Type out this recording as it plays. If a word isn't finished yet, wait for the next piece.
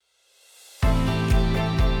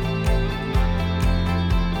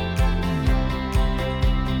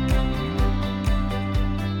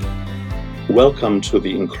Welcome to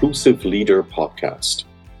the Inclusive Leader podcast.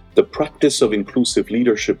 The practice of inclusive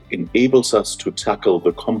leadership enables us to tackle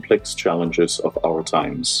the complex challenges of our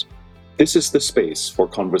times. This is the space for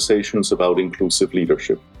conversations about inclusive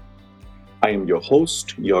leadership. I am your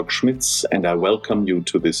host, Jörg Schmitz, and I welcome you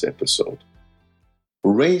to this episode.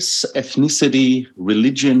 Race, ethnicity,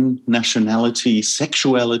 religion, nationality,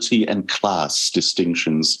 sexuality, and class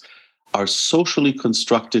distinctions are socially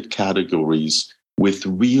constructed categories with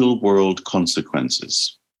real-world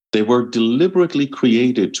consequences. They were deliberately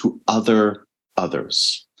created to other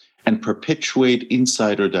others and perpetuate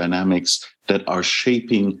insider dynamics that are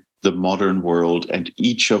shaping the modern world and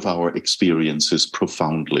each of our experiences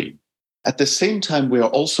profoundly. At the same time, we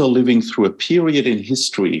are also living through a period in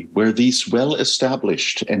history where these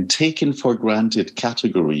well-established and taken for granted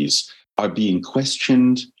categories are being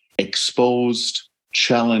questioned, exposed,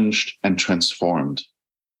 challenged, and transformed.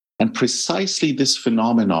 And precisely this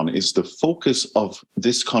phenomenon is the focus of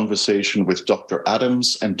this conversation with Dr.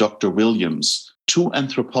 Adams and Dr. Williams, two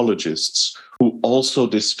anthropologists who also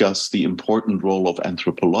discuss the important role of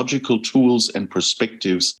anthropological tools and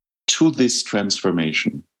perspectives to this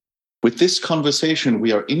transformation. With this conversation,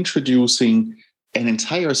 we are introducing an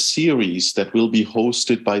entire series that will be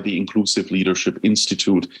hosted by the Inclusive Leadership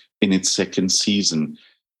Institute in its second season.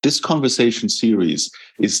 This conversation series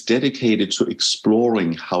is dedicated to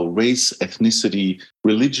exploring how race, ethnicity,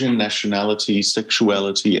 religion, nationality,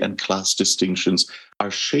 sexuality, and class distinctions are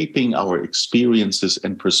shaping our experiences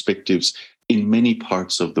and perspectives in many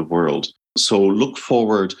parts of the world. So look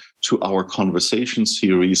forward to our conversation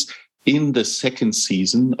series in the second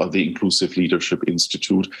season of the Inclusive Leadership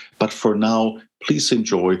Institute. But for now, please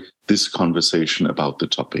enjoy this conversation about the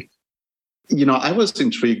topic. I was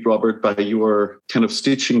intrigued, Robert, by your kind of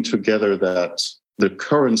stitching together that the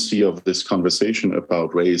currency of this conversation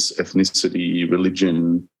about race, ethnicity,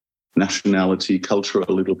 religion, nationality, culture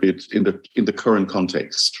a little bit in the current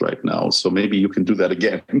context right now. So maybe you can do that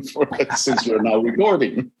again for us since we're now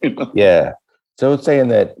recording. Yeah. So it's saying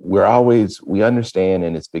that we understand,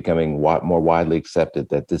 and it's becoming more widely accepted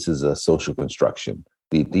that this is a social construction.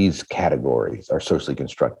 These categories are socially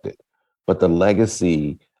constructed, but the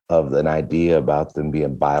legacy of an idea about them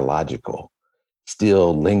being biological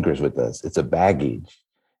still lingers with us. It's a baggage.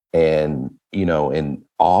 And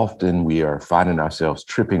often we are finding ourselves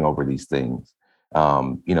tripping over these things.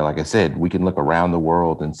 Like I said, we can look around the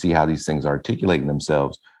world and see how these things are articulating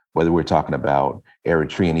themselves, whether we're talking about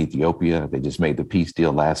Eritrea and Ethiopia. They just made the peace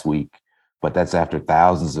deal last week, but that's after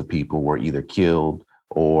thousands of people were either killed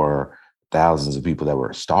or thousands of people that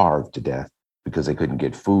were starved to death because they couldn't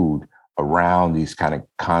get food, around these kind of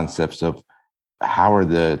concepts of how are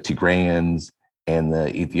the Tigrayans and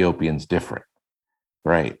the Ethiopians different,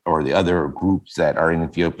 right? Or the other groups that are in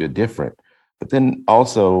Ethiopia different. But then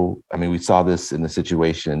also, we saw this in the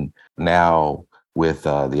situation now with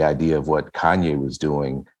the idea of what Kanye was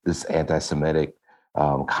doing, this anti-Semitic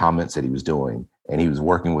comments that he was doing. And he was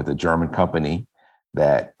working with a German company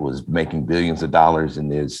that was making billions of dollars in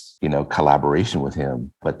this, collaboration with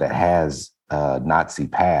him, but that has Nazi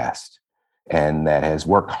past and that has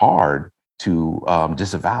worked hard to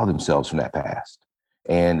disavow themselves from that past.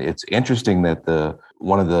 And it's interesting that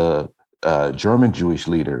one of the German Jewish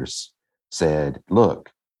leaders said,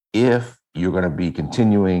 look, if you're going to be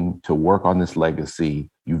continuing to work on this legacy,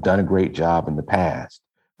 you've done a great job in the past,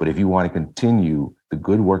 but if you want to continue the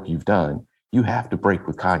good work you've done, you have to break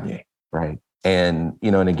with Kanye, right? And,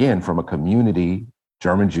 and again, from a community,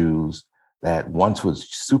 German Jews, that once was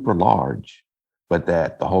super large, but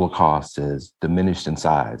that the Holocaust has diminished in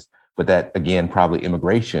size, but that, again, probably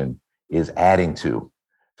immigration is adding to,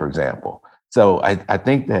 for example. So I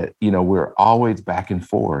think that, we're always back and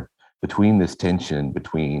forth between this tension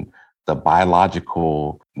between the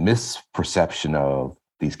biological misperception of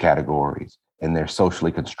these categories and their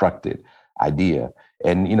socially constructed idea.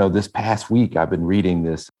 And, this past week, I've been reading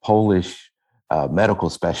this Polish medical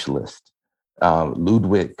specialist,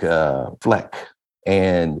 Ludwig Fleck,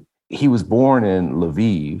 and he was born in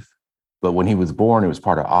Lviv, but when he was born, it was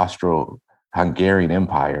part of Austro-Hungarian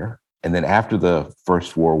Empire. And then after the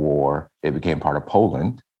First World War, it became part of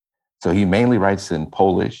Poland. So he mainly writes in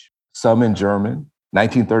Polish, some in German.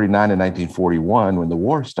 1939 and 1941, when the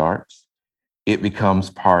war starts, it becomes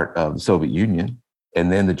part of the Soviet Union. And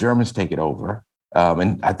then the Germans take it over.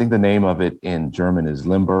 And I think the name of it in German is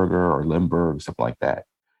Limburger or Limburg, something like that.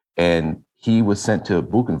 And he was sent to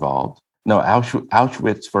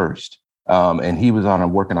Auschwitz first. And he was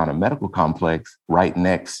working on a medical complex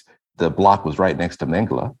the block was right next to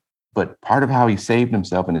Mengele. But part of how he saved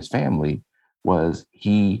himself and his family was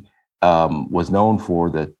he was known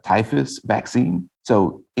for the typhus vaccine.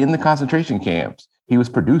 So in the concentration camps, he was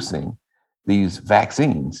producing these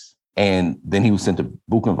vaccines, and then he was sent to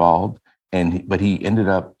Buchenwald, but he ended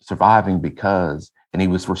up surviving and he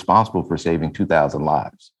was responsible for saving 2,000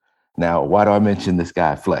 lives. Now, why do I mention this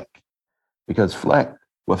guy Fleck? Because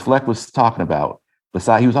what Fleck was talking about,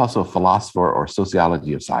 besides, he was also a philosopher or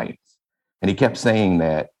sociology of science. And he kept saying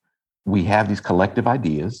that we have these collective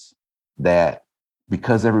ideas that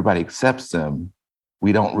because everybody accepts them,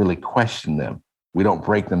 we don't really question them. We don't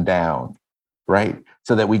break them down, right?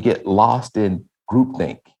 So that we get lost in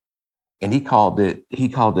groupthink. And he called it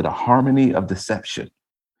a harmony of deception.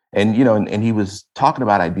 And and he was talking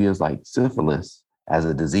about ideas like syphilis as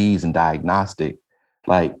a disease and diagnostic,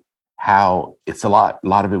 like how it's a lot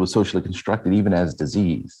of it was socially constructed even as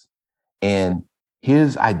disease. And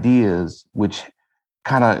his ideas, which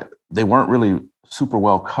they weren't really super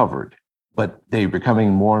well covered, but they're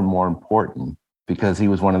becoming more and more important because he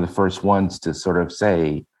was one of the first ones to sort of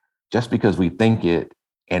say, just because we think it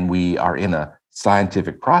and we are in a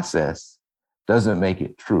scientific process doesn't make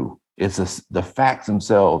it true. The facts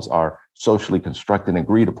themselves are socially constructed and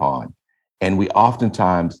agreed upon. And we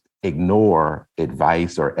oftentimes ignore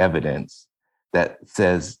advice or evidence that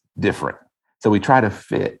says different. So we try to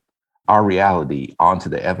fit our reality onto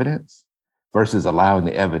the evidence versus allowing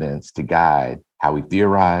the evidence to guide how we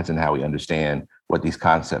theorize and how we understand what these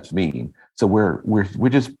concepts mean. So we're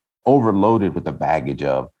just overloaded with the baggage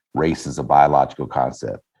of race as a biological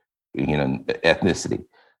concept, ethnicity.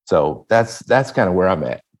 So that's kind of where I'm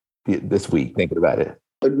at this week thinking about it.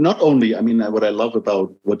 Not only, I mean, what I love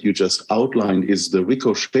about what you just outlined is the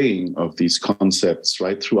ricocheting of these concepts,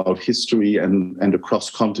 right, throughout history and across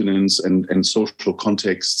continents and social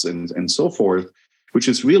contexts and so forth, which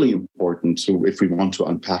is really important to, if we want to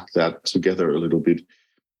unpack that together a little bit.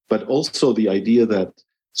 But also the idea that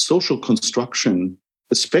social construction,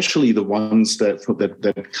 especially the ones that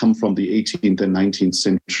come from the 18th and 19th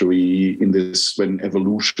century, in this when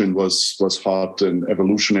evolution was hot and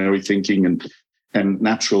evolutionary thinking and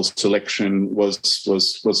natural selection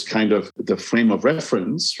was kind of the frame of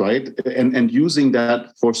reference, right? And using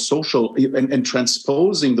that for social and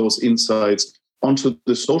transposing those insights onto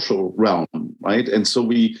the social realm, right? And so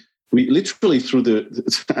we literally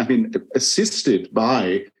assisted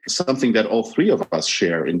by something that all three of us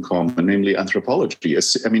share in common, namely anthropology.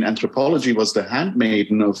 Anthropology was the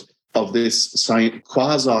handmaiden of this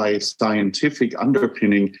quasi-scientific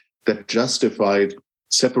underpinning that justified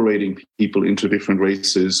separating people into different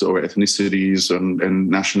races or ethnicities and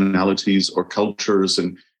nationalities or cultures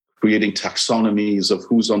and creating taxonomies of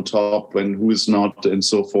who's on top and who is not and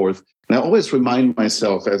so forth. And I always remind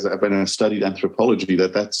myself when I studied anthropology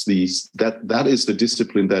that that is the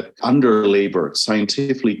discipline that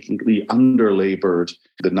scientifically underlabored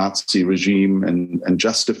the Nazi regime and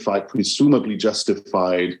presumably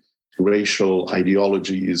justified racial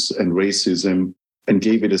ideologies and racism and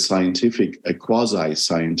gave it a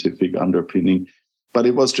quasi-scientific underpinning. But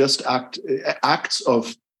it was just acts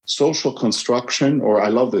of social construction, or I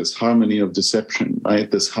love this, harmony of deception,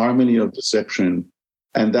 right? This harmony of deception.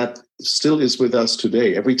 And that still is with us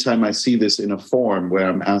today. Every time I see this in a form where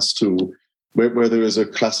I'm asked to, where there is a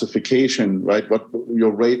classification, right? What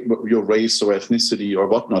your race or ethnicity or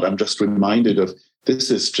whatnot, I'm just reminded of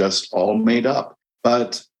this is just all made up.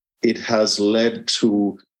 But it has led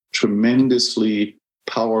to tremendously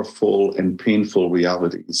powerful and painful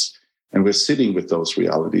realities. And we're sitting with those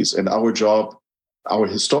realities. And our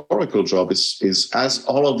historical job is as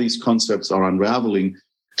all of these concepts are unraveling,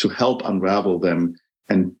 to help unravel them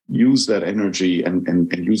and use that energy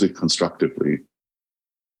and use it constructively.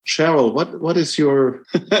 Cheryl, what is your,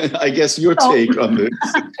 I guess, your take on this?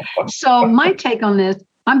 So my take on this,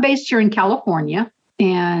 I'm based here in California,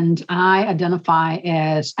 and I identify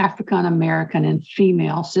as African American and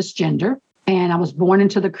female cisgender. And I was born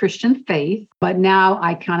into the Christian faith, but now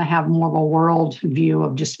I kind of have more of a world view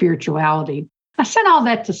of just spirituality. I said all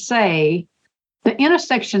that to say the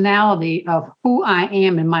intersectionality of who I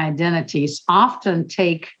am and my identities often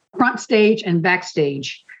take front stage and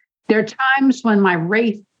backstage. There are times when my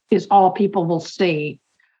race is all people will see.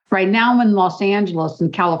 Right now in Los Angeles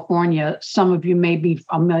and California, some of you may be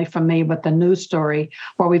familiar with the news story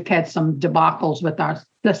where we've had some debacles with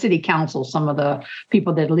the city council, some of the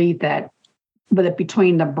people that lead that, but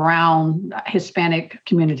between the brown Hispanic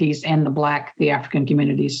communities and the African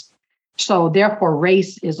communities. So therefore,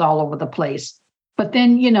 race is all over the place. But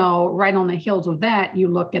then, right on the heels of that, you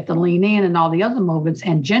look at the Lean In and all the other movements,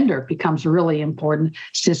 and gender becomes really important.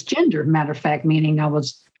 Cisgender, matter of fact, meaning I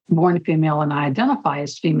was born female and I identify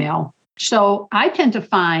as female. So I tend to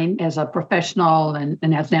find, as a professional and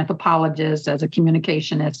as an anthropologist, as a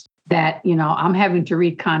communicationist, that, I'm having to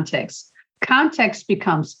read context. Context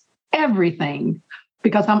becomes everything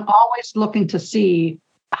because I'm always looking to see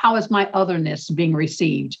how is my otherness being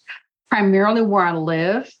received, primarily where I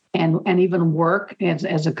live and even work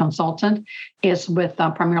as a consultant is with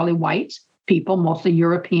primarily white people, mostly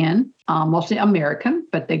European, mostly American,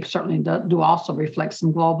 but they certainly do also reflect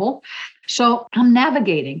some global. So I'm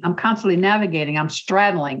constantly navigating, I'm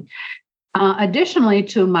straddling. Additionally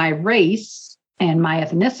to my race and my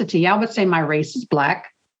ethnicity, I would say my race is Black.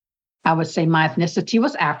 I would say my ethnicity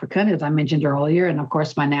was African, as I mentioned earlier. And of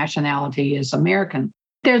course, my nationality is American.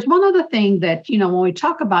 There's one other thing that, when we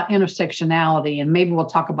talk about intersectionality, and maybe we'll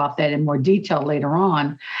talk about that in more detail later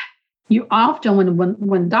on, you often,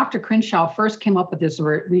 when Dr. Crenshaw first came up with this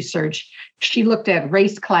research, she looked at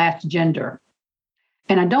race, class, gender.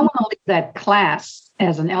 And I don't want to leave that class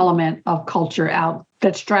as an element of culture out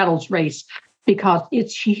that straddles race because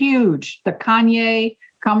it's huge. The Kanye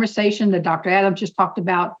conversation that Dr. Adams just talked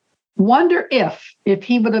about, wonder if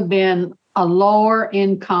he would have been a lower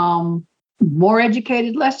income, more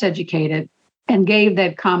educated, less educated, and gave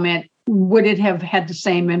that comment, would it have had the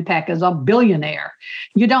same impact as a billionaire?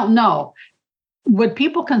 You don't know. Would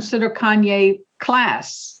people consider Kanye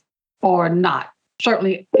class or not?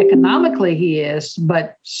 Certainly economically he is,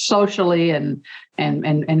 but socially and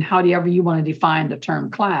however you want to define the term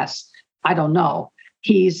class, I don't know.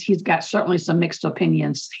 He's got certainly some mixed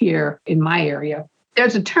opinions here in my area.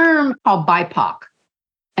 There's a term called BIPOC,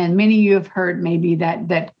 and many of you have heard maybe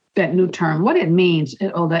that new term. What it means,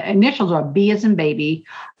 the initials are B as in baby,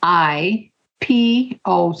 IPOC,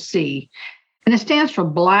 and it stands for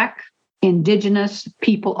Black, Indigenous,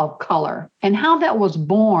 People of Color. And how that was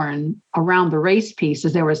born around the race piece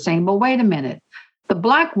is they were saying, well, wait a minute, the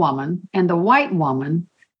Black woman and the white woman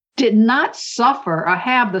did not suffer or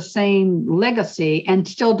have the same legacy and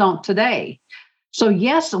still don't today. So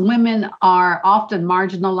yes, women are often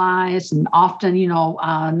marginalized and often,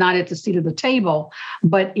 not at the seat of the table.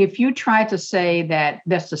 But if you try to say that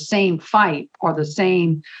that's the same fight or the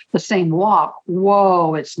same walk,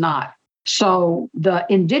 whoa, it's not. So the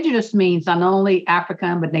indigenous means not only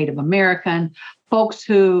African but Native American folks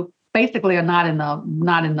who basically are not in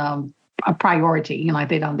a priority. Like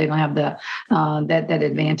they don't have the that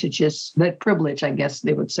advantages, that privilege, I guess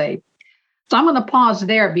they would say. So I'm going to pause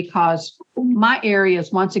there because my area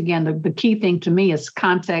is, once again, the key thing to me is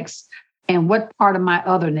context and what part of my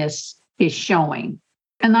otherness is showing.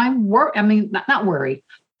 And not worry,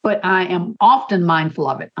 but I am often mindful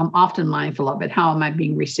of it. I'm often mindful of it. How am I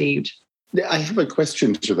being received? I have a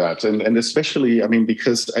question to that. And especially,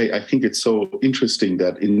 because I think it's so interesting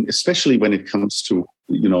that especially when it comes to,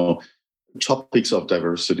 topics of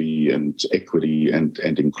diversity and equity and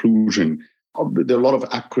inclusion, there are a lot of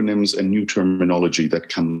acronyms and new terminology that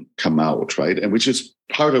can come out, right? And which is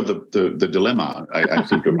part of the dilemma, I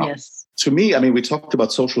think. Yes. To me, we talked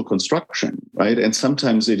about social construction, right? And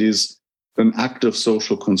sometimes it is an act of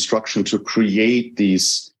social construction to create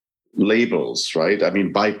these labels, right?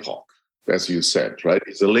 BIPOC, as you said, right?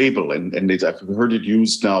 It's a label, and I've heard it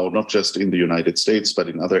used now, not just in the United States, but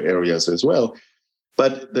in other areas as well.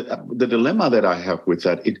 But the dilemma that I have with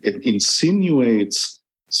that, it insinuates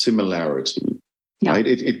similarity, yeah. Right?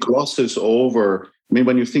 It glosses over.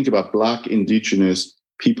 When you think about Black, Indigenous,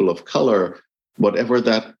 people of color, whatever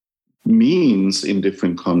that means in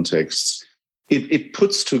different contexts, it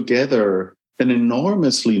puts together an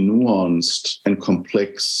enormously nuanced and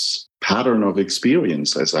complex pattern of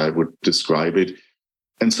experience, as I would describe it.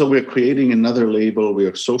 And so we're creating another label. We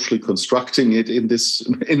are socially constructing it in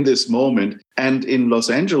this moment. And in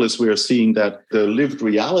Los Angeles, we are seeing that the lived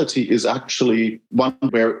reality is actually one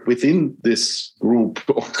where within this group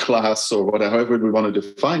or class or whatever we want to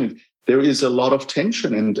define it, there is a lot of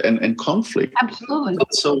tension and conflict. Absolutely.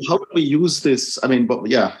 So how do we use this?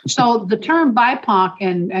 Yeah. So the term BIPOC,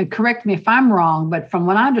 and correct me if I'm wrong, but from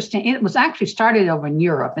what I understand, it was actually started over in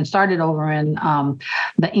Europe and started over in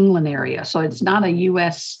the England area. So it's not a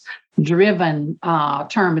U.S. driven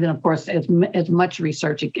term. But then, of course, as much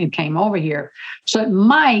research, it came over here. So it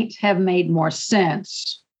might have made more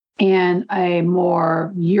sense in a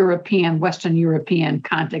more European, Western European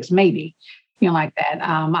context, maybe. Like that.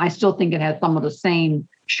 I still think it has some of the same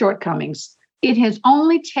shortcomings. It has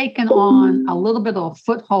only taken on a little bit of a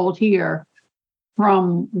foothold here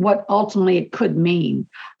from what ultimately it could mean.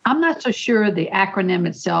 I'm not so sure the acronym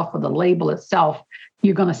itself or the label itself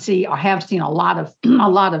you're going to see or have seen a lot of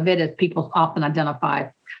it as people often identify.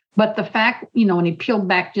 But the fact, when you peel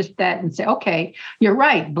back just that and say, okay, you're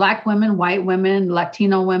right, Black women, white women,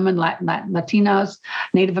 Latino women, Latinas,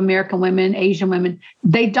 Native American women, Asian women,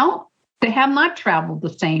 they don't They have not traveled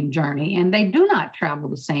the same journey, and they do not travel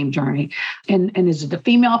the same journey. And is it the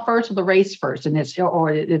female first or the race first? And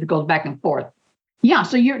it goes back and forth. Yeah.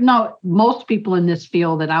 So most people in this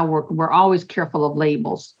field that I work, we're always careful of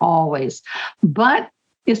labels, always. But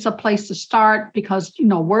it's a place to start because,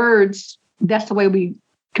 words, that's the way we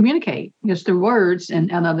communicate. It's through words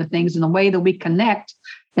and other things. And the way that we connect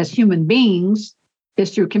as human beings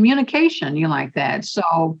is through communication, like that.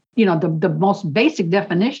 So, the most basic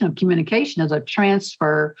definition of communication is a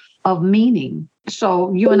transfer of meaning.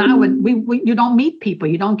 So you and I you don't meet people,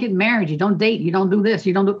 you don't get married, you don't date, you don't do this,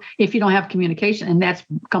 if you don't have communication, and that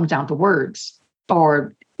comes down to words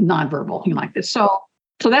or nonverbal, like this. So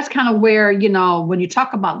that's kind of where, when you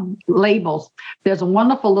talk about labels, there's a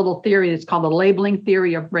wonderful little theory. It's called the labeling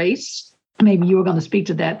theory of race. Maybe you were going to speak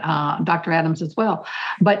to that, Dr. Adams, as well.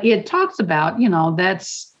 But it talks about,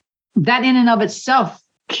 that in and of itself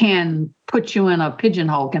can put you in a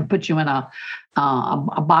pigeonhole, can put you in a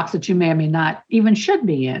box that you may or may not even should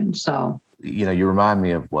be in. So, you remind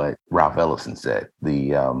me of what Ralph Ellison said,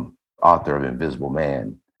 the author of Invisible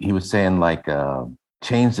Man. He was saying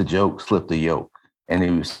change the joke, slip the yoke. And he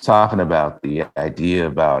was talking about the idea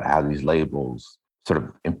about how these labels sort of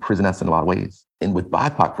imprison us in a lot of ways. And with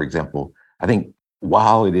BIPOC, for example, I think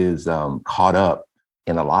while it is caught up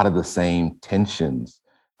in a lot of the same tensions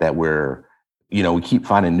that we keep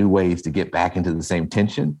finding new ways to get back into the same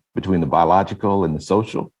tension between the biological and the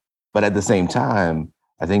social. But at the same time,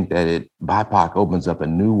 I think that BIPOC opens up a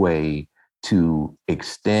new way to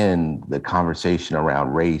extend the conversation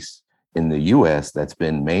around race in the US that's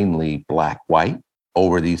been mainly Black, white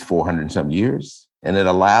over these 400 and some years. And it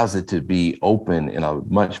allows it to be open in a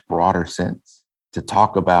much broader sense to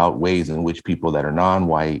talk about ways in which people that are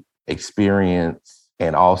non-white experience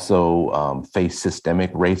and also face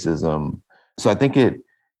systemic racism. So I think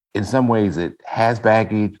in some ways it has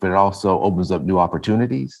baggage, but it also opens up new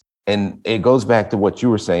opportunities. And it goes back to what you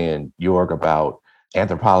were saying, Jorg, about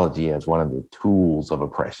anthropology as one of the tools of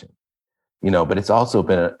oppression. But it's also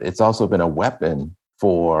been a weapon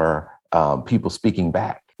for people speaking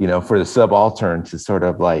back, for the subaltern to sort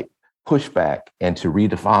of push back and to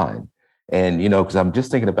redefine. And, because I'm just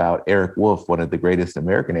thinking about Eric Wolf, one of the greatest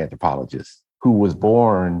American anthropologists, who was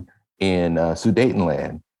born in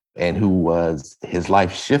Sudetenland and his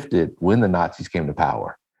life shifted when the Nazis came to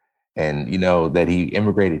power. And, that he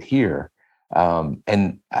immigrated here.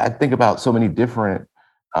 And I think about so many different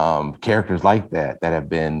characters like that have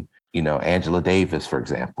been, Angela Davis, for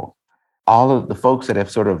example. All of the folks that have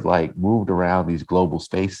sort of moved around these global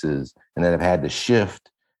spaces and that have had to shift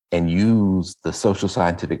and use the social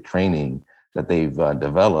scientific training that they've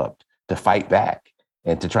developed to fight back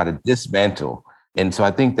and to try to dismantle. And so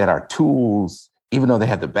I think that our tools, even though they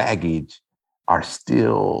have the baggage,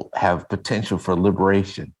 still have potential for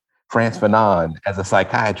liberation. Frantz Fanon, as a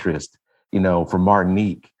psychiatrist, from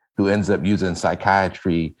Martinique, who ends up using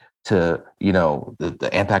psychiatry to, the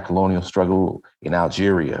anti-colonial struggle in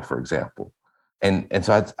Algeria, for example. And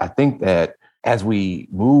so I think that as we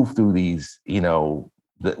move through these,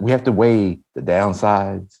 we have to weigh the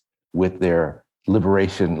downsides with their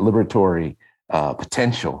liberatory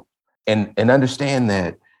potential, and understand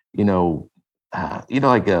that, so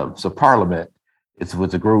Parliament,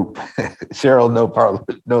 was a group. Cheryl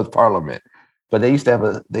knows Parliament, but they used to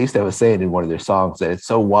have a saying in one of their songs that it's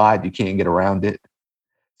so wide you can't get around it,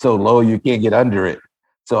 so low you can't get under it,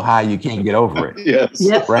 so high you can't get over it.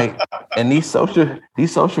 Yes. Right. And these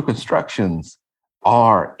social constructions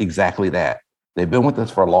are exactly that. They've been with us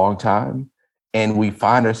for a long time, and we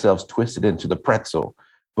find ourselves twisted into the pretzel.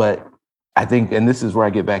 But I think, and this is where I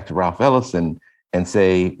get back to Ralph Ellison and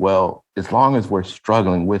say, well, as long as we're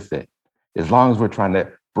struggling with it, as long as we're trying to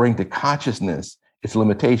bring to consciousness its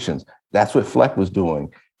limitations, that's what Fleck was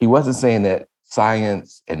doing. He wasn't saying that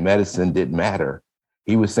science and medicine didn't matter.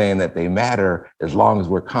 He was saying that they matter as long as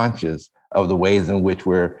we're conscious of the ways in which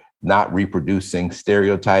we're not reproducing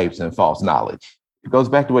stereotypes and false knowledge. It goes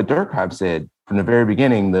back to what Durkheim said from the very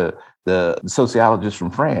beginning, the sociologist from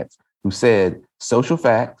France, who said social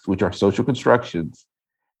facts, which are social constructions,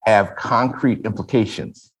 have concrete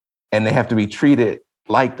implications, and they have to be treated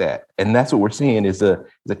like that. And that's what we're seeing is the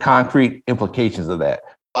concrete implications of that.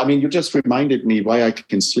 I mean, you just reminded me why I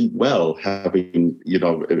can sleep well having,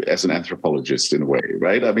 as an anthropologist in a way,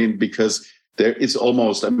 right? I mean, because there is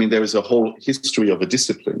there is a whole history of a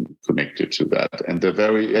discipline connected to that.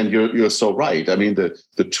 And you're so right. I mean,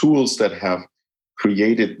 the tools that have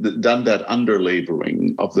done that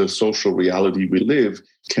underlaboring of the social reality we live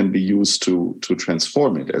can be used to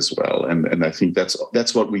transform it as well. And I think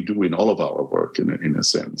that's what we do in all of our work in a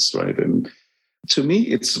sense, right? And to me,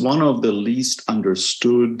 it's one of the least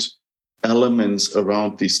understood elements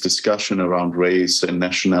around this discussion around race and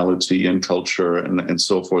nationality and culture and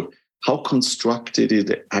so forth, how constructed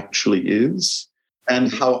it actually is,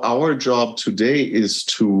 and how our job today is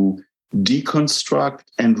to deconstruct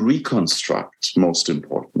and reconstruct, most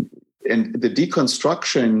importantly. And the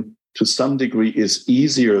deconstruction, to some degree, is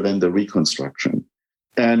easier than the reconstruction.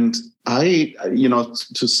 And I,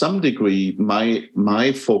 to some degree,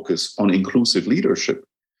 my focus on inclusive leadership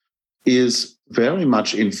is very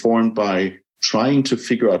much informed by trying to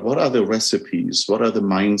figure out what are the recipes, what are the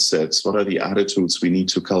mindsets, what are the attitudes we need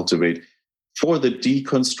to cultivate for the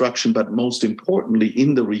deconstruction, but most importantly,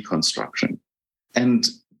 in the reconstruction. And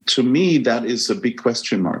to me, that is a big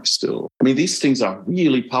question mark still. I mean, these things are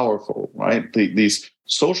really powerful, right? These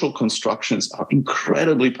social constructions are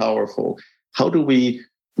incredibly powerful. How do we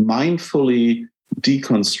mindfully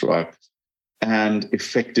deconstruct and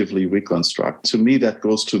effectively reconstruct? To me, that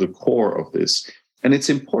goes to the core of this. And it's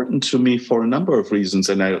important to me for a number of reasons.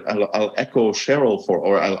 And I'll echo Cheryl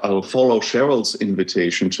I'll follow Cheryl's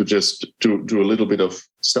invitation to just do a little bit of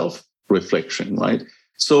self-reflection, right?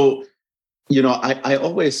 So, I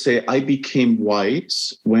always say I became white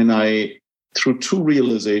through two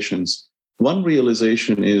realizations. One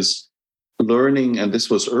realization is learning, and this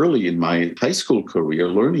was early in my high school career,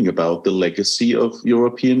 learning about the legacy of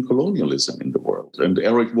European colonialism in the world. And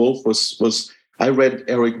Eric Wolf I read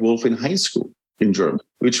Eric Wolf in high school in German,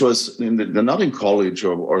 which was not in college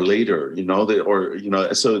or later,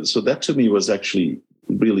 so that to me was actually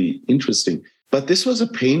really interesting. But this was a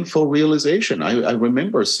painful realization. I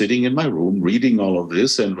remember sitting in my room, reading all of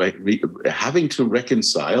this and having to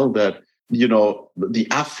reconcile that, the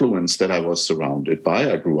affluence that I was surrounded by.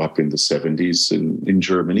 I grew up in the 70s in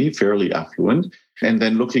Germany, fairly affluent. And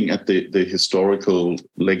then looking at the historical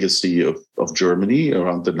legacy of Germany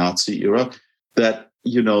around the Nazi era, that,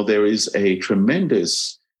 there is a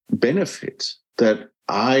tremendous benefit that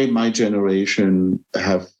my generation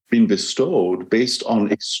have been bestowed based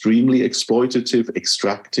on extremely exploitative,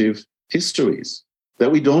 extractive histories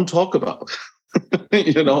that we don't talk about.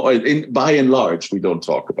 By and large, we don't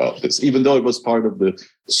talk about this, even though it was part of the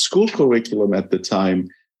school curriculum at the time,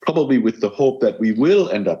 probably with the hope that we will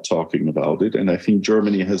end up talking about it. And I think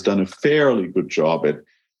Germany has done a fairly good job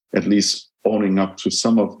at least owning up to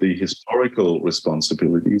some of the historical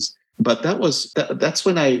responsibilities. But that's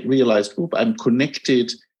when I realized, I'm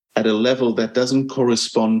connected at a level that doesn't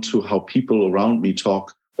correspond to how people around me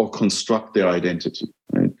talk or construct their identity.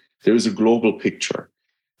 Right? There is a global picture.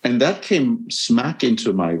 And that came smack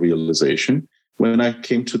into my realization when I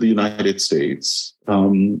came to the United States,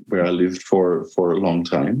 where I lived for a long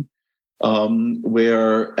time,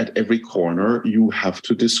 where at every corner you have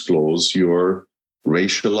to disclose your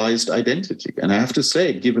racialized identity. And I have to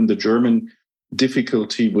say, given the German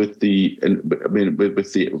difficulty with the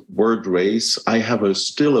word race, I have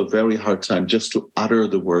still a very hard time just to utter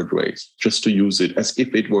the word race, just to use it as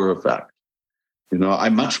if it were a fact. I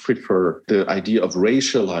much prefer the idea of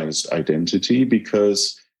racialized identity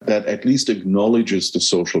because that at least acknowledges the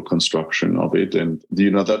social construction of it, and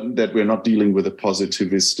that we're not dealing with a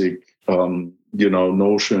positivistic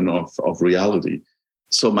notion of reality.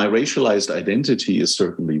 So my racialized identity is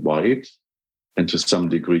certainly white and to some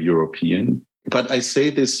degree European. But I say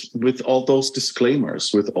this with all those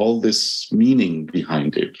disclaimers, with all this meaning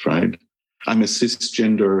behind it, right? I'm a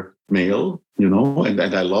cisgender male, and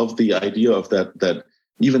I love the idea of that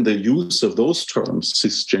even the use of those terms,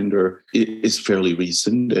 cisgender, is fairly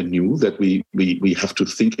recent and new, that we have to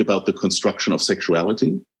think about the construction of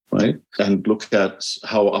sexuality, right? And look at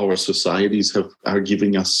how our societies are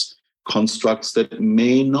giving us constructs that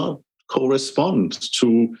may not correspond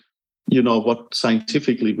to, what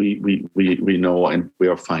scientifically we know and we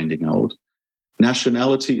are finding out.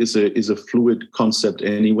 Nationality is a fluid concept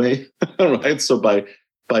anyway, right? So by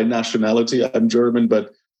nationality, I'm German,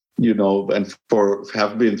 but and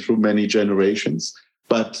have been through many generations.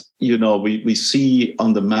 But we see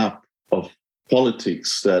on the map of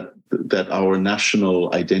politics that our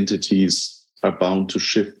national identities are bound to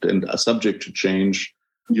shift and are subject to change,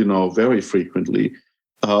 very frequently.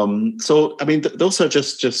 So, I mean, those are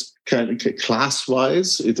just kind of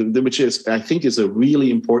class-wise, which I think is a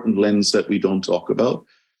really important lens that we don't talk about.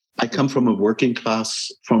 I come from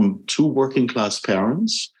two working class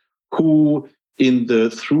parents who,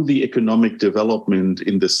 through the economic development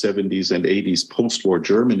in the 70s and 80s, post-war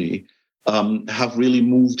Germany, have really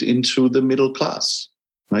moved into the middle class,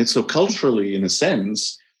 right? So culturally, in a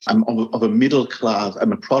sense, I'm of a middle class.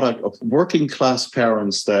 I'm a product of working class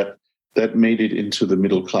parents that made it into the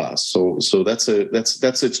middle class. So that's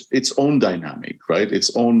its own dynamic, right?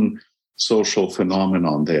 Its own social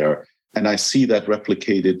phenomenon there. And I see that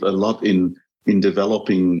replicated a lot in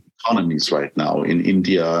developing economies right now, in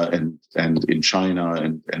India and in China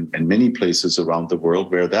and many places around the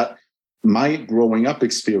world, where that my growing up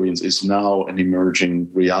experience is now an emerging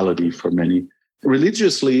reality for many.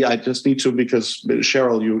 Religiously, I just need to, because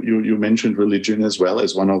Cheryl, you mentioned religion as well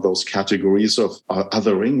as one of those categories of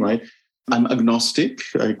othering, right? I'm agnostic.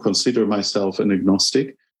 I consider myself an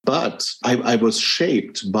agnostic, but I was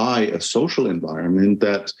shaped by a social environment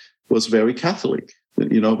that was very Catholic.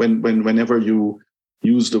 You know, whenever you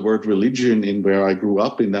use the word religion in where I grew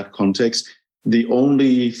up in that context, the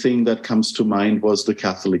only thing that comes to mind was the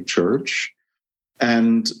Catholic Church.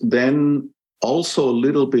 And then also a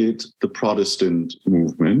little bit the Protestant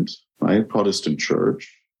movement, right? Protestant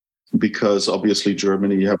Church, because obviously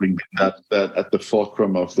Germany having been that at the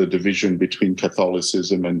fulcrum of the division between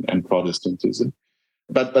Catholicism and Protestantism.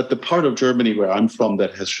 But the part of Germany where I'm from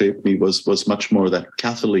that has shaped me was much more that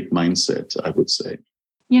Catholic mindset, I would say.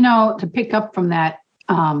 You know, to pick up from that,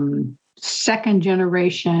 second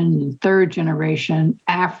generation, third generation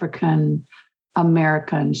African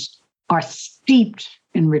Americans are steeped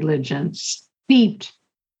in religion, steeped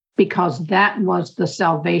because that was the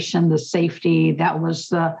salvation, the safety, that was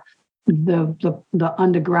the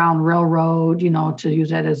Underground Railroad, you know, to use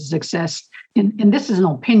that as a success. And this is an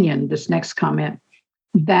opinion, this next comment,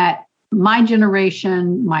 that my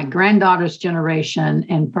generation, my granddaughter's generation,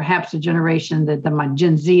 and perhaps the generation that my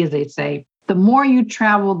Gen Z, as they say, the more you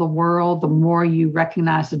travel the world, the more you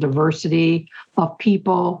recognize the diversity of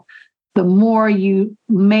people, the more you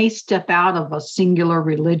may step out of a singular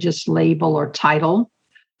religious label or title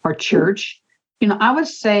or church. You know, I would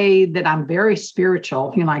say that I'm very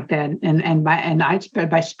spiritual, you know, like that. And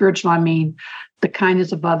by spiritual, I mean the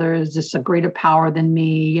kindness of others, it's a greater power than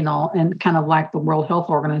me, you know, and kind of like the World Health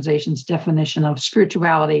Organization's definition of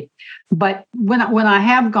spirituality. But when I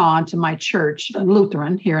have gone to my church,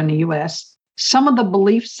 Lutheran here in the US, some of the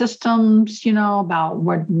belief systems, you know, about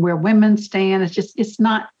where women stand, it's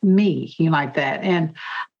not me, you know, like that. And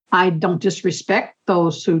I don't disrespect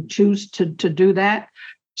those who choose to do that.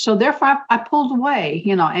 So therefore, I pulled away,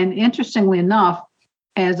 you know, and interestingly enough,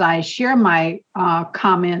 as I share my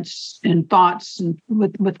comments and thoughts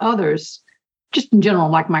with others, just in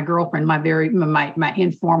general, like my girlfriend, my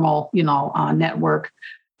informal, you know, network,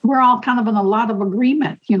 we're all kind of in a lot of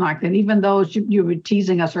agreement, you know, like that. Even though you were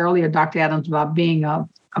teasing us earlier, Dr. Adams, about being a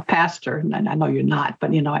pastor, and I know you're not,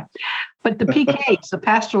 but you know, but the PKs, the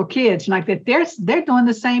pastoral kids, like that, they're doing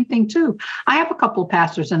the same thing too. I have a couple of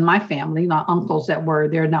pastors in my family, you know, uncles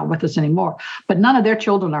they're not with us anymore, but none of their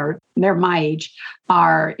children they're my age,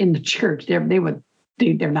 are in the church. They're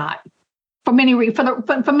not for many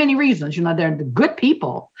reasons. You know, they're the good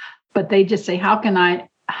people, but they just say, how can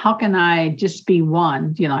I just be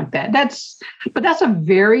one, you know, like that. But that's a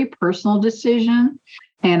very personal decision,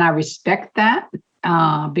 and I respect that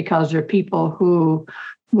because there are people who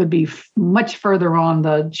would be much further on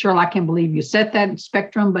the, Cheryl, I can't believe you said that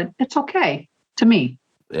spectrum, but it's okay to me.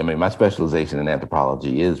 I mean, my specialization in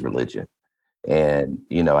anthropology is religion. And,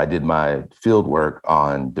 you know, I did my field work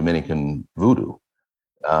on Dominican voodoo.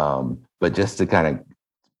 But just to kind of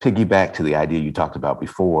piggyback to the idea you talked about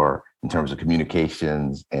before in terms of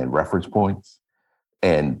communications and reference points,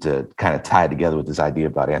 and to kind of tie it together with this idea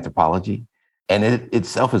about anthropology. And it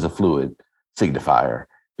itself is a fluid signifier,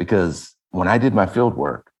 because when I did my field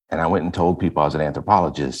work and I went and told people I was an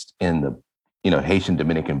anthropologist in the, you know, Haitian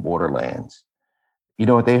Dominican borderlands, you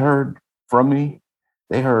know what they heard from me?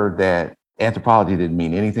 They heard that anthropology didn't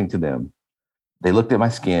mean anything to them. They looked at my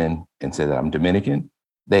skin and said that I'm Dominican.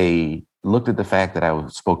 They looked at the fact that I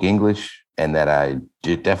spoke English and that I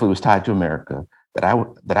definitely was tied to America, that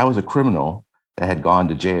I was a criminal that had gone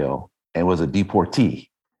to jail and was a deportee.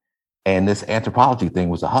 And this anthropology thing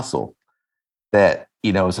was a hustle that,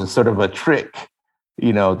 you know, it's a sort of a trick,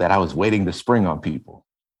 you know, that I was waiting to spring on people.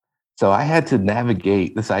 So I had to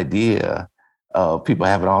navigate this idea of people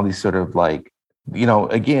having all these sort of like, you know,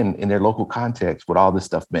 again, in their local context, what all this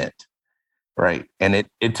stuff meant, right? And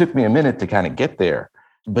it took me a minute to kind of get there.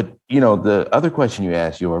 But, you know, the other question you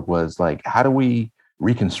asked, York, was like, how do we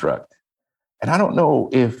reconstruct? And I don't know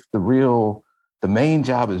if the main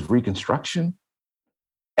job is reconstruction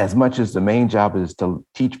as much as the main job is to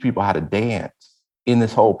teach people how to dance in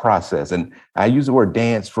this whole process. And I use the word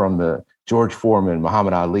dance from the George Foreman,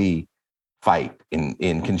 Muhammad Ali fight in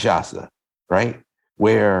Kinshasa, right?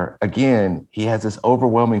 Where, again, he has this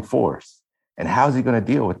overwhelming force. And how's he going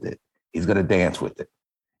to deal with it? He's going to dance with it.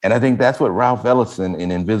 And I think that's what Ralph Ellison in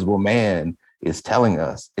Invisible Man is telling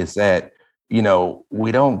us, is that, you know,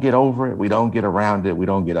 we don't get over it, we don't get around it, we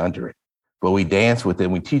don't get under it. but we dance with it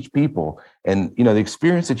and we teach people. And, the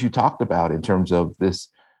experience that you talked about in terms of this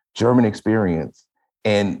German experience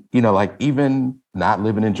and, like even not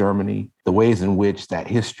living in Germany, the ways in which that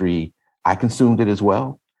history, I consumed it as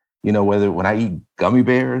well. Whether when I eat gummy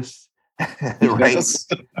bears, right? Yes.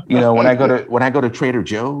 When I go to Trader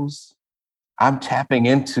Joe's, I'm tapping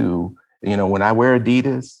into, when I wear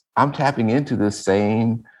Adidas, I'm tapping into this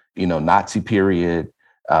same, Nazi period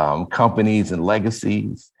companies and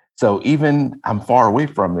legacies. So even I'm far away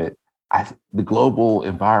from it, the global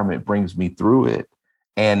environment brings me through it,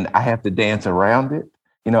 and I have to dance around it.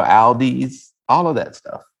 Aldi's, all of that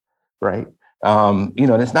stuff, right? And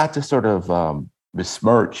it's not to sort of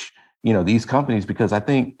besmirch, these companies, because I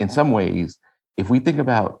think in some ways, if we think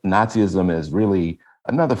about Nazism as really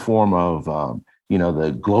another form of,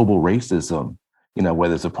 the global racism,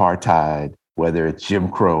 whether it's apartheid, whether it's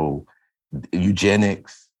Jim Crow,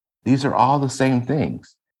 eugenics, these are all the same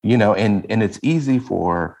things, and it's easy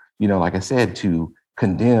for, like I said, to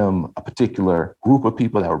condemn a particular group of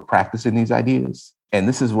people that were practicing these ideas. And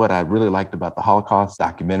this is what I really liked about the Holocaust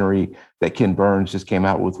documentary that Ken Burns just came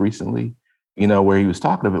out with recently, where he was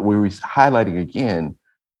talking about, where he was highlighting again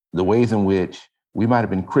the ways in which we might have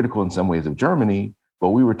been critical in some ways of Germany, but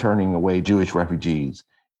we were turning away Jewish refugees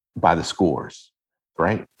by the scores,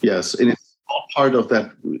 right? Yes, and it's all part of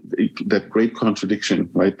that great contradiction,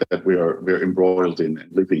 right? That we're embroiled in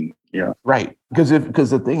and living. Yeah, right. Because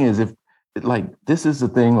the thing is, if like this is the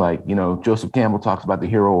thing, like Joseph Campbell talks about the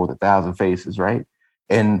hero with 1,000 faces, right?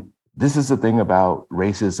 And this is the thing about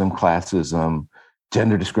racism, classism,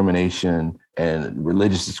 gender discrimination, and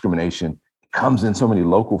religious discrimination. It comes in so many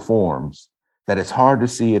local forms that it's hard to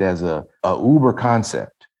see it as a uber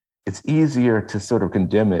concept. It's easier to sort of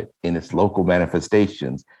condemn it in its local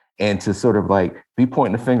manifestations and to sort of like be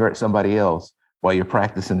pointing the finger at somebody else while you're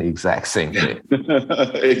practicing the exact same thing.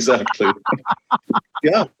 Exactly.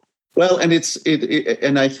 Yeah. Well, and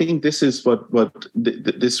and I think this is what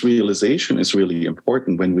this realization is really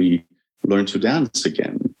important when we learn to dance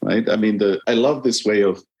again, right? I mean, I love this way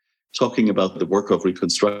of talking about the work of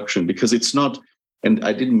reconstruction, because it's not, and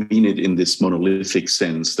I didn't mean it in this monolithic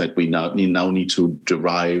sense that we now need to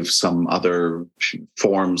derive some other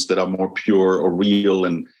forms that are more pure or real,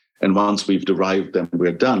 and once we've derived them,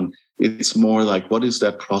 we're done. It's more like, what is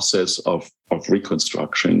that process of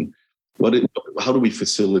reconstruction? How do we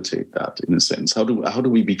facilitate that, in a sense? How do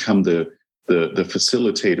we become the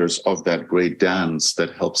facilitators of that great dance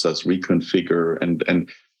that helps us reconfigure?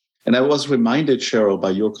 And I was reminded, Cheryl,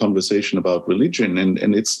 by your conversation about religion,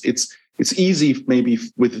 and it's easy maybe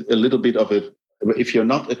with a little bit of it. If you're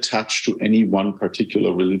not attached to any one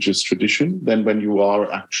particular religious tradition, then when you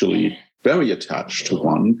are actually very attached to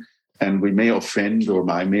one, and we may offend, or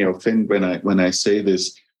I may offend when I say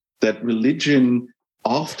this, that religion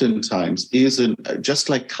oftentimes just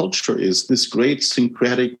like culture is, this great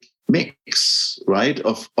syncretic mix, right,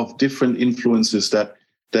 of different influences that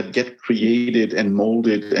get created and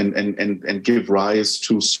molded and give rise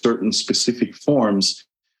to certain specific forms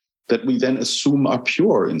that we then assume are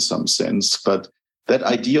pure in some sense. But that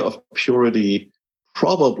idea of purity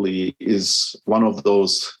probably is one of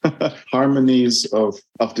those harmonies of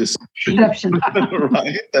deception,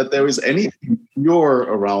 right? That there is anything pure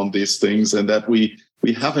around these things, and that we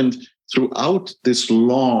haven't, throughout this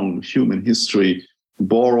long human history,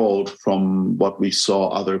 borrowed from what we saw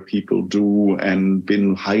other people do and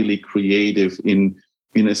been highly creative in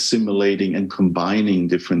assimilating and combining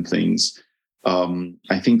different things.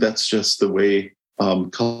 I think that's just the way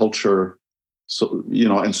culture,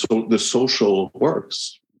 and so the social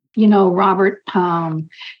works. Robert,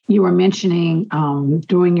 you were mentioning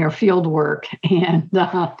doing your field work, and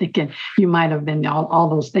thinking you might have been all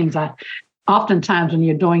those things. Oftentimes when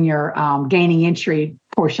you're doing your gaining entry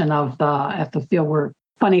portion of the field work,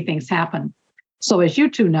 funny things happen. So as you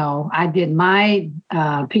two know, I did my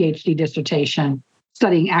PhD dissertation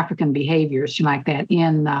studying African behaviors like that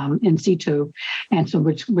in situ, and so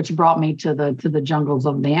which brought me to the jungles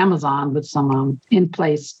of the Amazon with some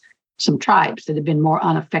some tribes that had been more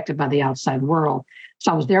unaffected by the outside world.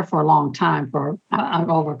 So I was there for a long time, for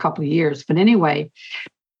over a couple of years. But anyway.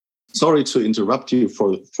 Sorry to interrupt you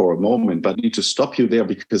for a moment, but I need to stop you there,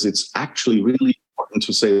 because it's actually really important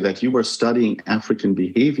to say that you were studying African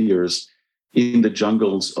behaviors in the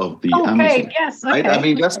jungles of the Amazon. Yes, okay. Right? I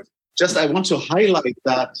mean, I want to highlight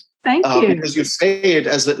that. Thank you. Because you say it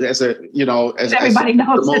as everybody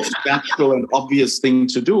knows the most natural and obvious thing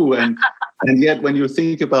to do, and yet when you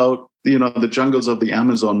think about the jungles of the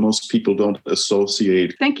Amazon, most people don't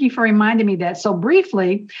associate. Thank you for reminding me that. So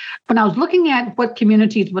briefly, when I was looking at what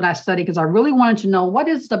communities would I study, because I really wanted to know what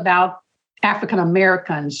is it about African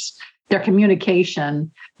Americans their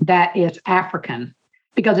communication that is African.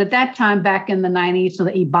 Because at that time, back in the 90s, so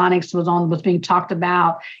the Ebonics was being talked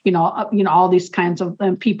about. All these kinds of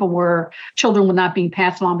children were not being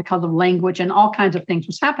passed along because of language, and all kinds of things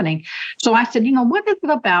was happening. So I said, what is it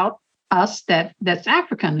about us that's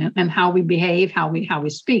African, and how we behave, how we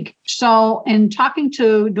speak? So in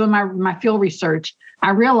doing my field research, I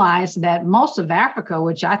realized that most of Africa,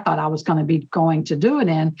 which I thought I was going to do it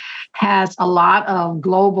in, has a lot of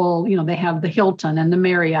global, they have the Hilton and the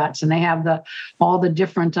Marriotts, and they have all the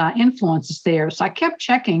different influences there. So I kept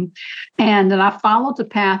checking, and then I followed the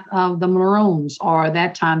path of the Maroons, or at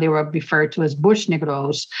that time they were referred to as Bush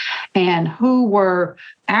Negroes, and who were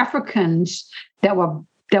Africans that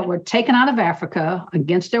were taken out of Africa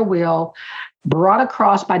against their will, brought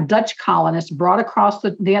across by Dutch colonists, brought across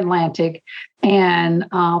the Atlantic, and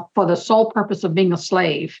for the sole purpose of being a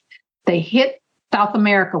slave. They hit South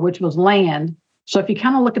America, which was land. So if you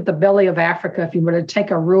kind of look at the belly of Africa, if you were to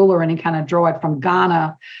take a ruler and kind of draw it from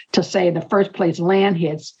Ghana to say the first place land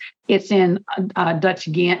hits, it's in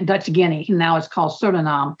Dutch Guinea. Now it's called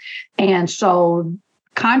Suriname. And so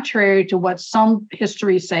contrary to what some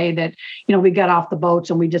histories say, that we got off the boats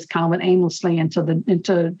and we just kind of went aimlessly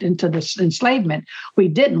into this enslavement, we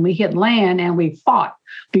didn't. We hit land and we fought.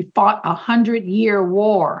 We fought 100-year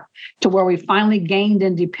war to where we finally gained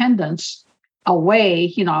independence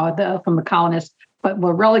away, from the colonists, but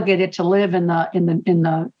were relegated to live in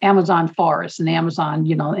the Amazon forest, in the Amazon,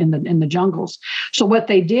 in the jungles. So what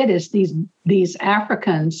they did is these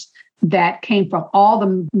Africans that came from all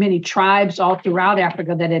the many tribes all throughout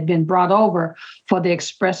Africa that had been brought over for the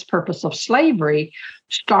express purpose of slavery,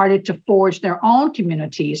 started to forge their own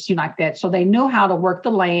communities, like that. So they knew how to work the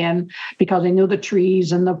land because they knew the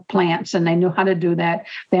trees and the plants, and they knew how to do that.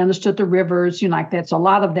 They understood the rivers, like that. So a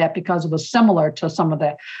lot of that, because it was similar to some of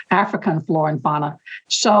the African flora and fauna.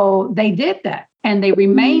 So they did that. And they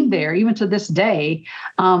remain there even to this day,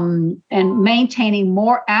 and maintaining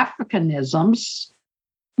more Africanisms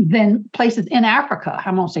than places in Africa. I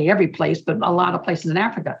won't say every place, but a lot of places in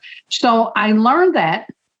Africa. So I learned that,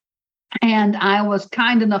 and I was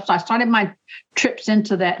kind enough. So I started my trips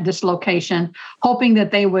into this location, hoping that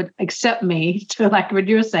they would accept me to, like what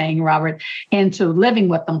you're saying, Robert, into living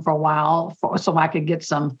with them for a while, so I could get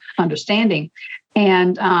some understanding.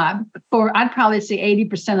 And I'd probably say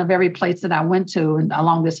 80% of every place that I went to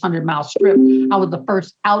along this 100-mile strip, I was the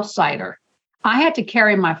first outsider. I had to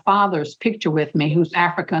carry my father's picture with me, who's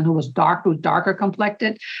African, who's darker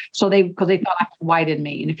complected. So because they thought I was white in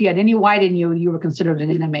me. And if you had any white in you, you were considered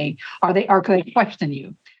an enemy, or could they question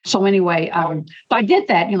you. So anyway, so I did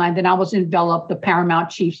that, then I was enveloped, the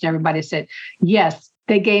paramount chiefs, and everybody said, yes.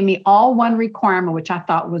 They gave me all one requirement, which I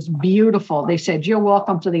thought was beautiful. They said, you're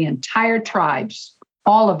welcome to the entire tribes,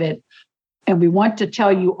 all of it. And we want to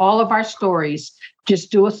tell you all of our stories.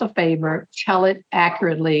 Just do us a favor, tell it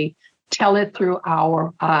accurately, tell it through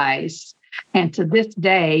our eyes. And to this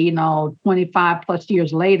day, 25 plus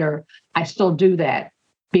years later, I still do that,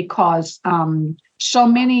 because so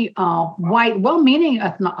many white, well-meaning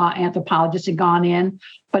anthropologists have gone in,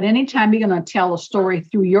 but anytime you're going to tell a story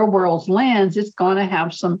through your world's lens, it's going to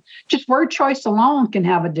have just word choice alone can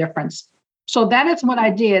have a difference. So that is what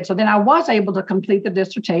I did. So then I was able to complete the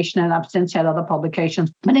dissertation, and I've since had other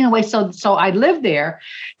publications. But anyway, so I lived there.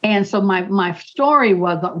 And so my story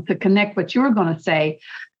was to connect what you were going to say.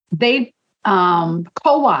 They,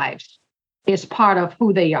 co-wives is part of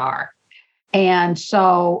who they are. And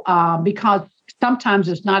so because sometimes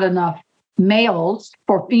there's not enough males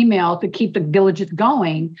for females to keep the villages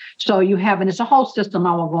going. So you have, and it's a whole system.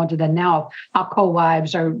 I won't go into that now, how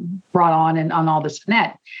co-wives are brought on and on all this and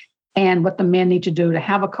that, and what the men need to do to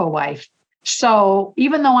have a co-wife. So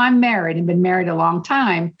even though I'm married and been married a long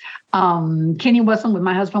time,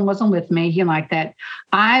 my husband wasn't with me, like that.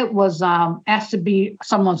 I was asked to be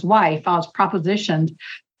someone's wife. I was propositioned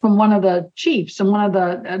from one of the chiefs and one of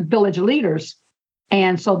the village leaders.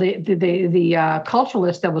 And so the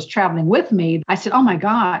culturalist that was traveling with me, I said, "Oh my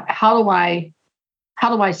God, how do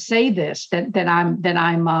I say this that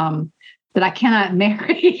I cannot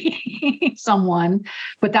marry someone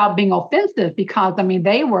without being offensive?" Because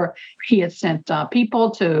he had sent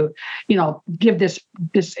people to, give this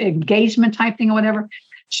engagement type thing or whatever.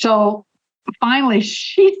 So finally,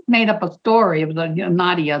 she made up a story. It was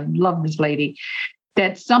Nadia, love this lady,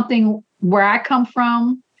 that something where I come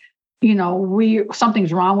from,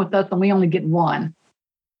 something's wrong with us, and we only get one.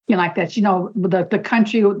 Like that, the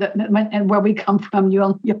country and where we come from, you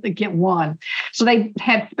only get one. So they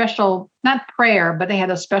had special, not prayer, but they had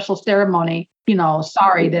a special ceremony,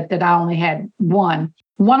 sorry that I only had one.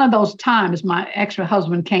 One of those times, my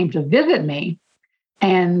ex-husband came to visit me,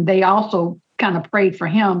 And they also kind of prayed for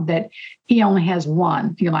him that he only has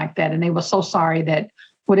one, like that. And they were so sorry that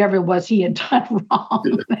whatever it was he had done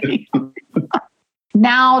wrong.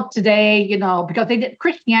 Now, today, because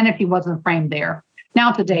Christianity wasn't framed there.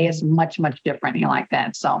 Now, today is much, much different, like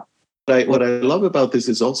that. So. What I love about this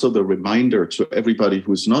is also the reminder to everybody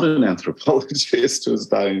who's not an anthropologist, who's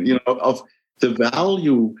dying, of the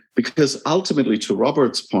value, because ultimately, to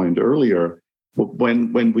Robert's point earlier,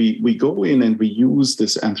 when we go in and we use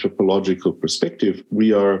this anthropological perspective,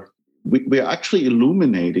 we are actually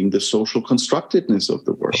illuminating the social constructedness of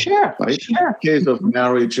the world. Sure, right? Sure. In the case of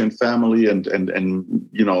marriage and family and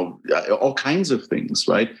all kinds of things,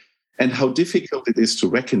 right? And how difficult it is to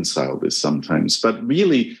reconcile this sometimes. But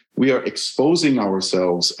really, we are exposing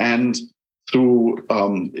ourselves and through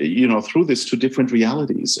this to different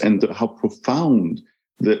realities, and how profound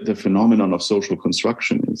the phenomenon of social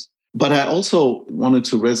construction is. But I also wanted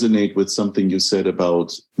to resonate with something you said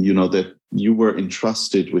about, that you were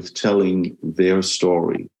entrusted with telling their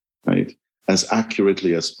story, right, as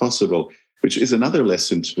accurately as possible, which is another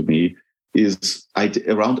lesson to me, is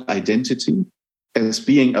around identity as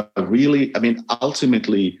being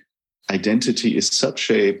ultimately, identity is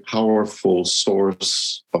such a powerful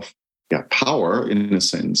source of power, in a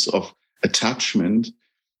sense, of attachment.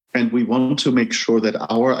 And we want to make sure that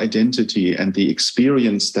our identity and the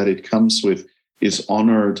experience that it comes with is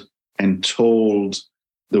honored and told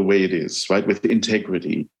the way it is, right? With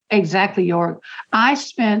integrity. Exactly, Jörg. I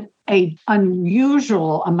spent an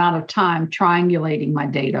unusual amount of time triangulating my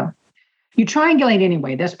data. You triangulate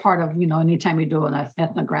anyway. That's part of, anytime you do an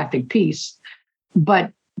ethnographic piece.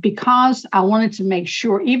 But because I wanted to make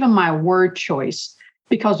sure, even my word choice,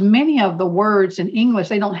 because many of the words in English,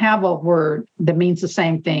 they don't have a word that means the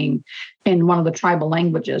same thing in one of the tribal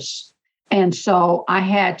languages. And so I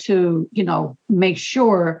had to, make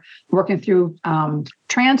sure, working through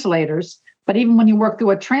translators, but even when you work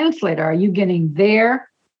through a translator, are you getting their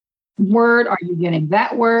word? Are you getting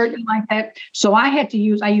that word like that? So I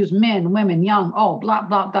use men, women, young, blah,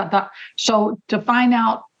 blah, blah, blah. So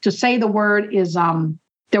to say the word is,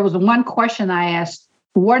 there was one question I asked,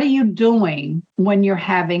 what are you doing when you're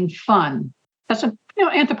having fun? That's a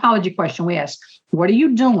anthropology question we ask. What are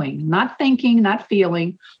you doing? Not thinking, not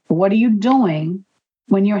feeling. What are you doing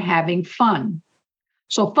when you're having fun?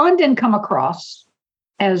 So fun didn't come across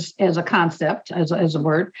as a concept, as a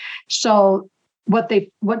word. So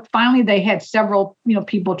finally they had several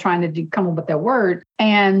people trying to come up with their word,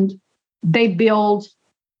 and they build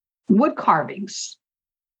wood carvings,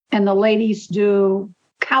 and the ladies do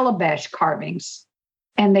calabash carvings.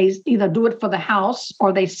 And they either do it for the house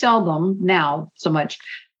or they sell them now so much.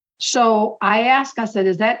 So I said,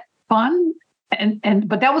 is that fun?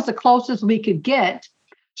 But that was the closest we could get.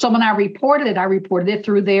 So when I reported it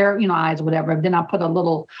through their, eyes, whatever. Then I put a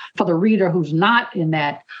little for the reader who's not in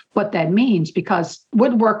that, what that means, because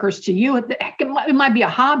woodworkers, to you, it might be a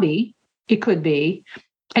hobby. It could be.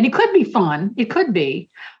 And it could be fun. It could be.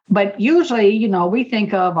 But usually, we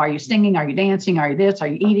think of, are you singing? Are you dancing? Are you this? Are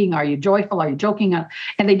you eating? Are you joyful? Are you joking?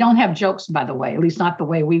 And they don't have jokes, by the way, at least not the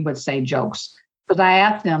way we would say jokes. Because I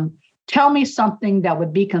asked them, tell me something that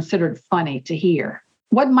would be considered funny to hear.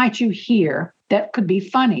 What might you hear that could be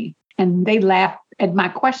funny? And they laughed at my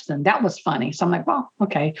question. That was funny. So I'm like, well,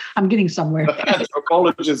 okay, I'm getting somewhere.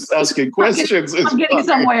 Anthropologists asking questions. I'm getting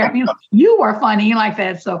somewhere. You are funny like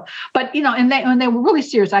that. So, but, and they were really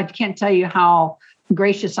serious. I can't tell you how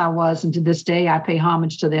gracious I was. And to this day, I pay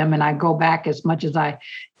homage to them, and I go back as much as I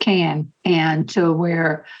can, and to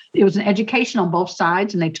where it was an education on both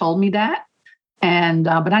sides. And they told me that. And,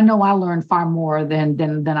 but I know I learned far more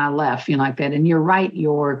than I left, like that. And you're right.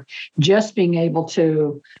 You're just being able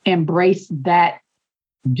to embrace that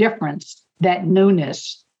difference, that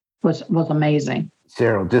newness was amazing.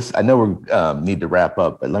 Cheryl, I know we need to wrap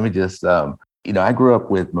up, but let me just, I grew up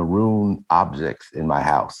with maroon objects in my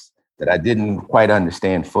house that I didn't quite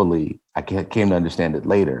understand fully. I came to understand it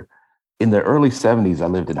later. In the early 70s, I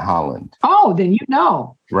lived in Holland. Oh, then you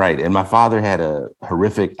know. Right. And my father had a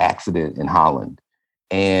horrific accident in Holland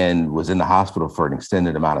and was in the hospital for an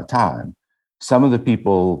extended amount of time. Some of the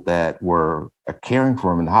people that were caring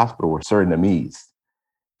for him in the hospital were Surinamese.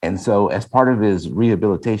 And so as part of his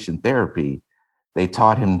rehabilitation therapy, they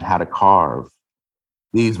taught him how to carve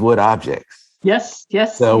these wood objects. Yes.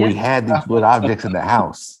 So we had these wood objects in the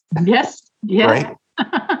house. Yes. Right.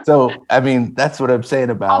 So, that's what I'm saying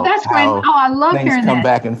about that's how great. I love things hearing come that.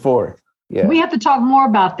 back and forth. Yeah. We have to talk more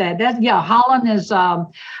about that. Holland is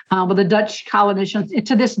with the Dutch colonization.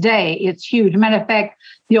 To this day, it's huge. Matter of fact,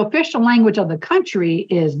 the official language of the country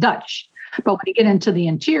is Dutch. But when you get into the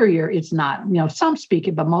interior, it's not, some speak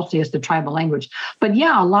it, but mostly it's the tribal language. But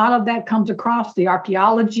yeah, a lot of that comes across, the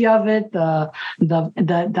archaeology of it, the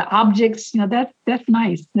objects, that's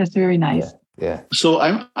nice. That's very nice. Yeah. So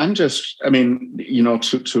I'm just,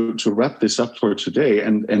 to wrap this up for today,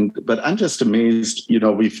 but I'm just amazed.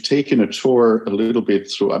 We've taken a tour a little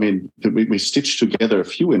bit through. We stitched together a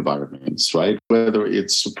few environments, right? Whether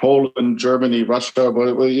it's Poland, Germany, Russia,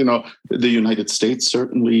 the United States,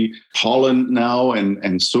 certainly Holland now,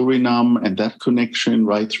 and Suriname, and that connection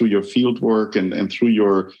right through your field work and through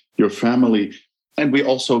your family. And we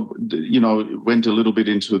also, went a little bit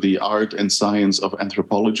into the art and science of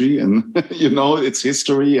anthropology and, its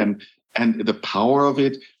history and the power of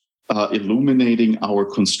it, illuminating our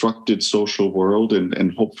constructed social world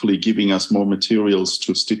and hopefully giving us more materials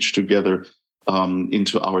to stitch together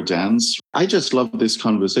into our dance. I just love this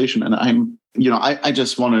conversation. And I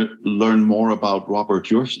just want to learn more about,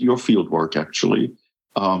 Robert, your field work, actually.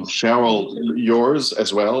 Cheryl, yours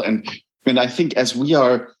as well. And I think as we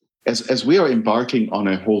are embarking on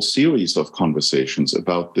a whole series of conversations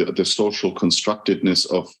about the social constructedness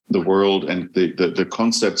of the world and the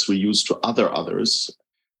concepts we use to other others,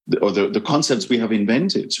 or the concepts we have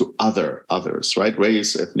invented to others, right?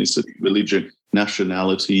 Race, ethnicity, religion,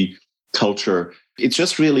 nationality, culture. It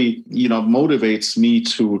just really, motivates me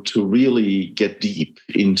to really get deep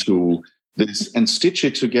into this and stitch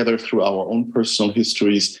it together through our own personal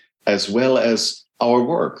histories, as well as our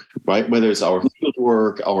work, right? Whether it's our field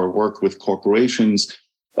work, our work with corporations.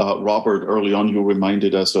 Robert, early on, you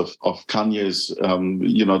reminded us of Kanye's,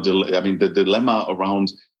 the dilemma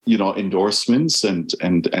around, endorsements and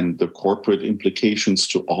the corporate implications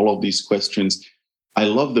to all of these questions. I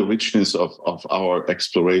love the richness of our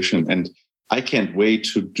exploration, and I can't wait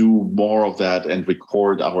to do more of that and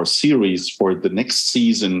record our series for the next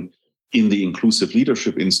season in the Inclusive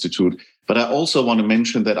Leadership Institute. But I also want to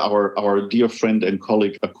mention that our dear friend and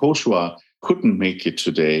colleague Akoshwa couldn't make it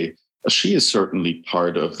today. She is certainly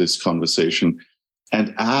part of this conversation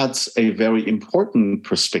and adds a very important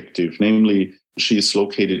perspective, namely, she is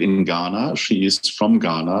located in Ghana. She is from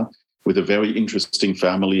Ghana with a very interesting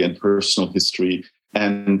family and personal history.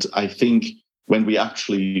 And I think when we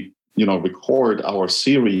actually, record our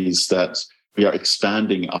series, that we are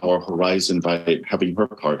expanding our horizon by having her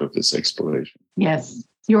part of this exploration. Yes.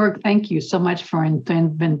 Jörg, thank you so much for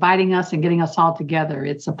inviting us and getting us all together.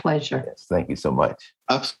 It's a pleasure. Yes, thank you so much.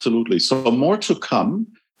 Absolutely. So more to come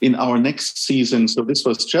in our next season. So this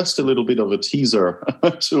was just a little bit of a teaser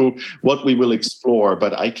to what we will explore,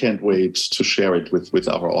 but I can't wait to share it with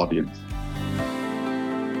our audience.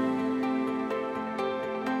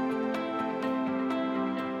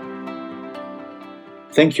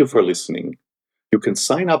 Thank you for listening. You can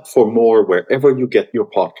sign up for more wherever you get your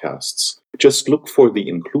podcasts. Just look for the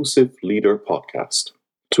Inclusive Leader Podcast.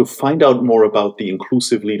 To find out more about the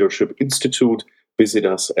Inclusive Leadership Institute, visit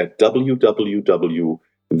us at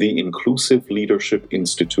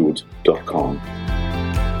www.theinclusiveleadershipinstitute.com.